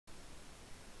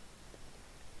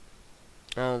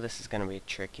Oh, this is gonna be a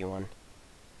tricky one.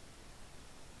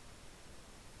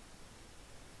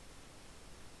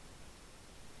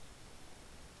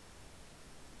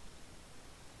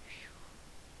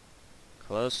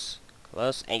 Close,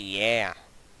 close, and yeah.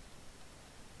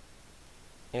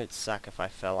 It would suck if I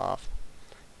fell off.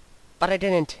 But I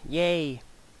didn't, yay!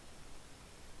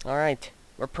 Alright,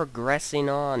 we're progressing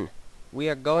on. We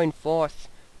are going forth,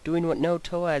 doing what no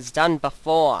Toa has done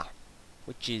before.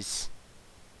 Which is...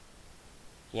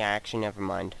 yeah, actually never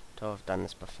mind. Toa have done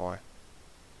this before.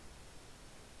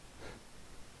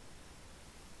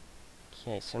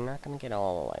 Okay, so I'm not gonna get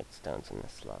all the light stones in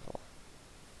this level.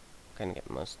 I'm gonna get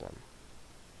most of them.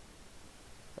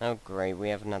 Oh great, we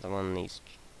have another one of these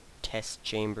test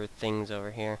chamber things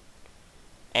over here.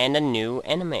 And a new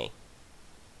enemy.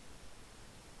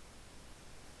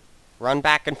 Run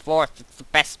back and forth, it's the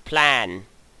best plan.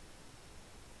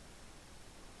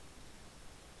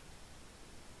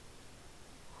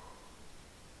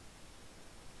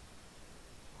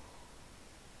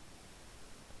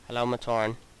 Hello,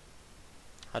 Matoran.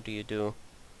 How do you do?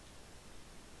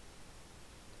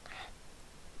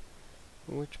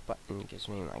 Which button gives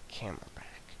me my camera back?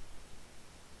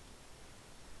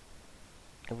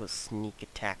 I will sneak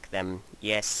attack them.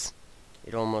 Yes,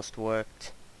 it almost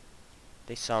worked.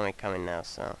 They saw me coming now,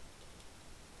 so a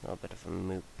little bit of a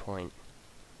moot point.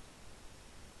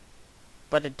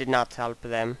 But it did not help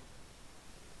them.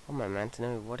 Oh my man, to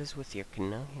know what is with your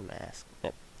Kanohi mask?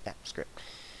 Yep, that script.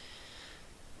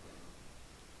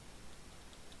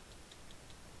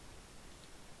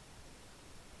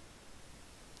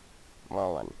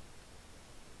 Well then.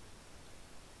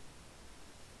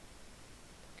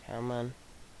 Come on.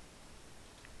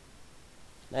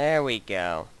 There we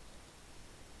go.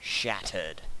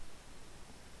 Shattered.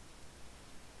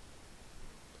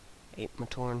 8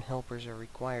 Matoran helpers are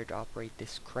required to operate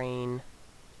this crane.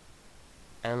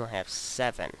 I only have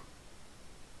 7.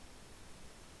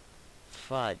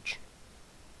 Fudge.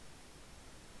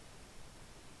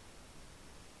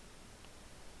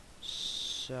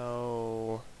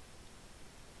 So...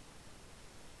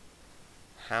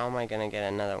 how am I gonna get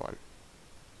another one?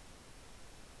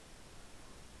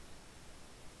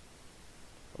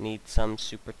 I need some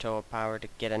Super Toa power to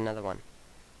get another one.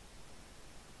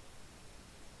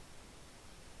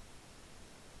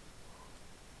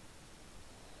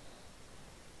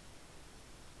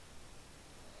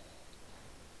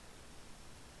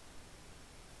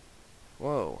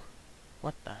 Whoa.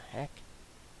 What the heck?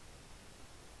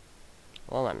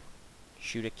 Well then.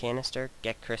 Shoot a canister,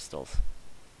 get crystals.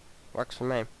 Works for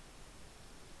me.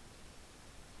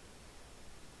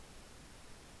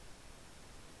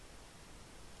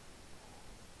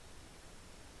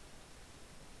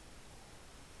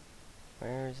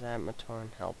 Where is that Matoran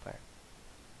helper?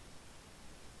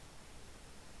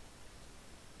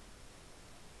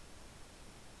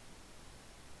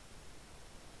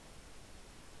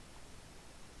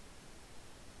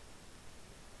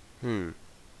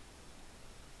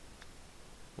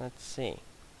 Let's see.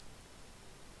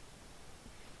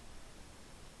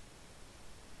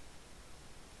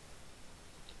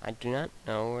 I do not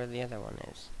know where the other one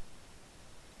is.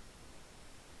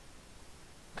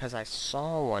 Because I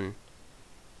saw one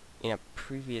in a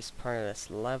previous part of this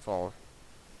level,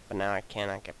 but now I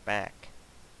cannot get back.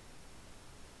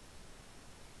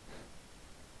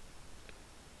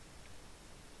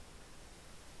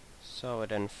 So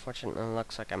it unfortunately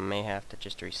looks like I may have to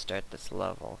just restart this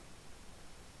level.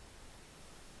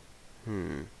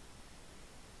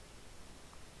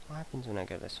 What happens when I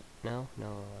go this way? No,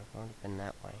 I've already been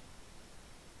that way.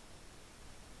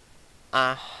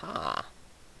 Aha!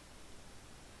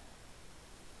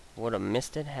 Would have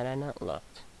missed it had I not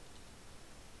looked.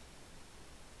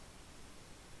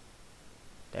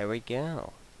 There we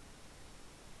go.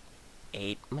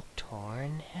 8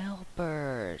 Matoran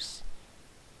helpers.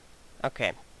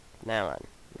 Okay, now then.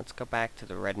 Let's go back to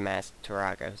the red masked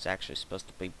Turaga, who's actually supposed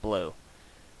to be blue.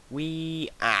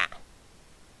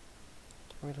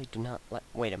 Really do not let...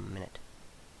 wait a minute.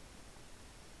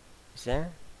 Is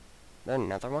there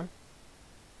another one?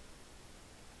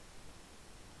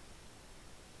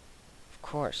 Of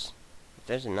course. If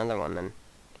there's another one, then...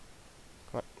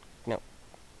 what? No.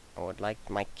 I would like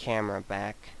my camera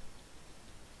back.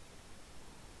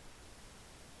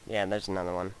 Yeah, there's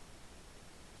another one.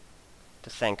 To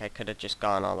think I could have just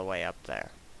gone all the way up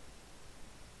there.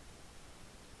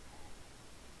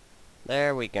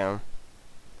 There we go.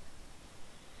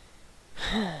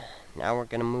 Now we're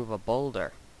gonna move a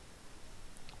boulder.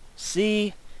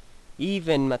 See?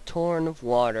 Even Matoran of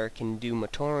water can do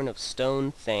Matoran of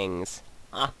stone things.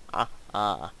 Ah, ah,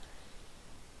 ah.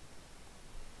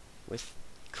 With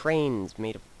cranes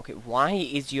made of... Okay, why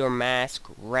is your mask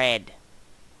red?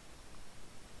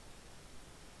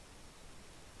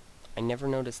 I never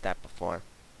noticed that before.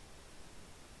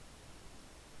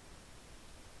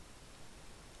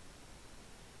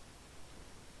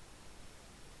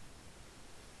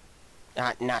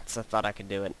 Ah, nuts, I thought I could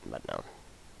do it, but no.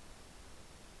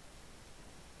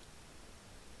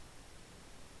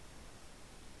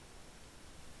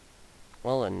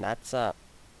 Well, and that's,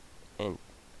 and...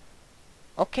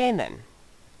 Okay, then.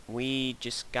 We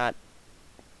just got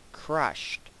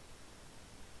crushed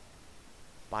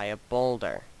by a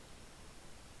boulder.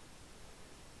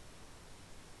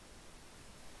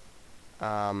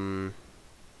 Alright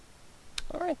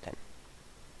then.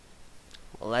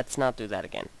 Well, let's not do that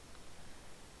again.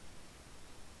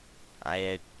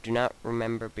 I do not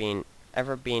remember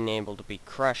ever being able to be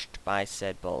crushed by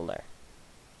said boulder.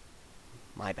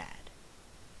 My bad.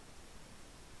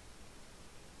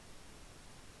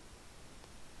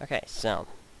 Okay, so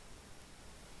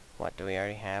what, do we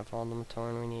already have all the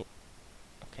Matorn we need?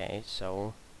 Okay,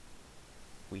 so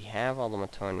we have all the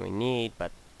Matorn we need,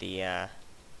 but the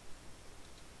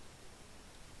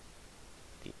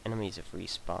enemies have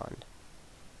respawned.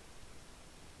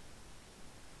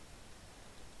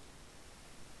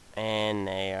 And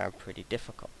they are pretty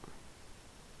difficult.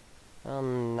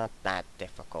 Not that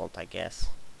difficult, I guess,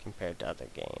 compared to other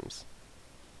games.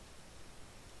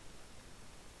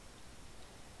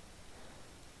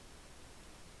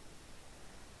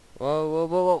 Whoa, whoa,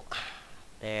 whoa, whoa.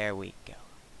 There we go.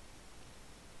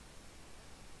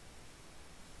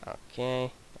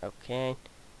 Okay, okay.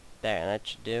 There, that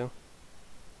should do.